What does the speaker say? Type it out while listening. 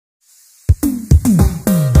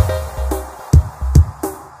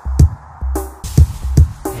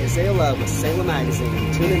Isaiah Love with Salem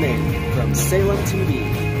Magazine, tuning in from Salem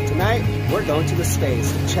TV. Tonight, we're going to the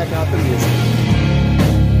space to check out the music.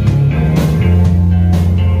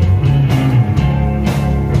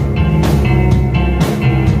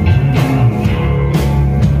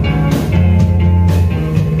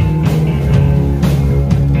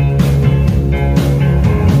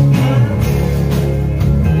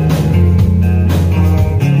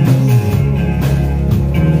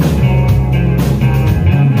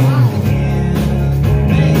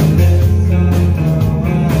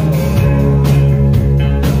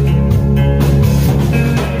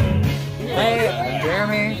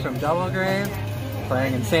 From DOUBLEGRAVE,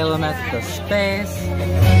 playing in Salem at the Space.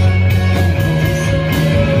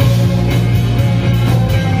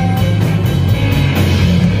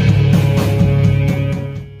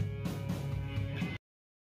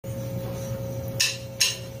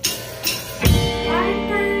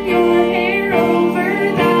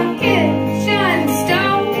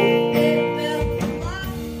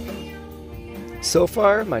 So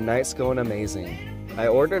far, my night's going amazing. I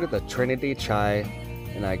ordered the Trinity chai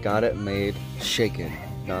and I got it made shaken,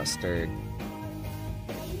 not stirred.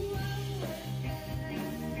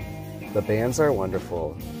 The bands are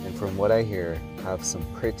wonderful, and from what I hear, have some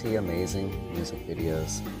pretty amazing music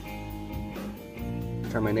videos.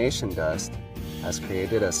 Termination Dust has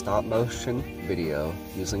created a stop-motion video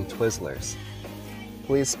using Twizzlers.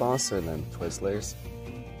 Please sponsor them, Twizzlers.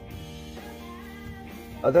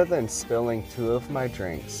 Other than spilling 2 of my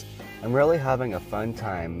drinks, I'm really having a fun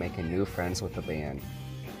time making new friends with the band.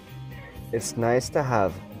 It's nice to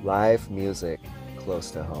have live music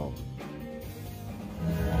close to home.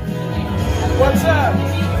 What's up?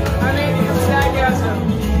 I'm Andy from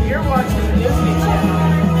SADGASM. You're watching the Disney Channel.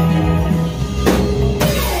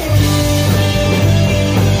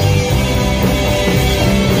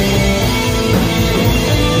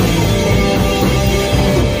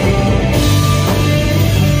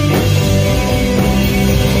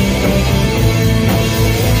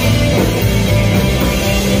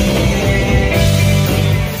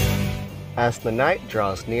 As the night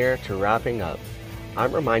draws near to wrapping up,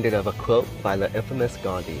 I'm reminded of a quote by the infamous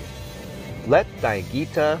Gandhi. Let thy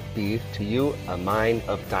Gita be to you a mine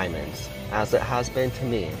of diamonds, as it has been to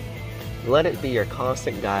me. Let it be your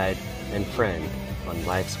constant guide and friend on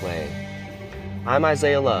life's way. I'm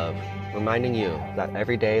Isaiah Love, reminding you that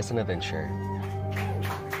every day is an adventure.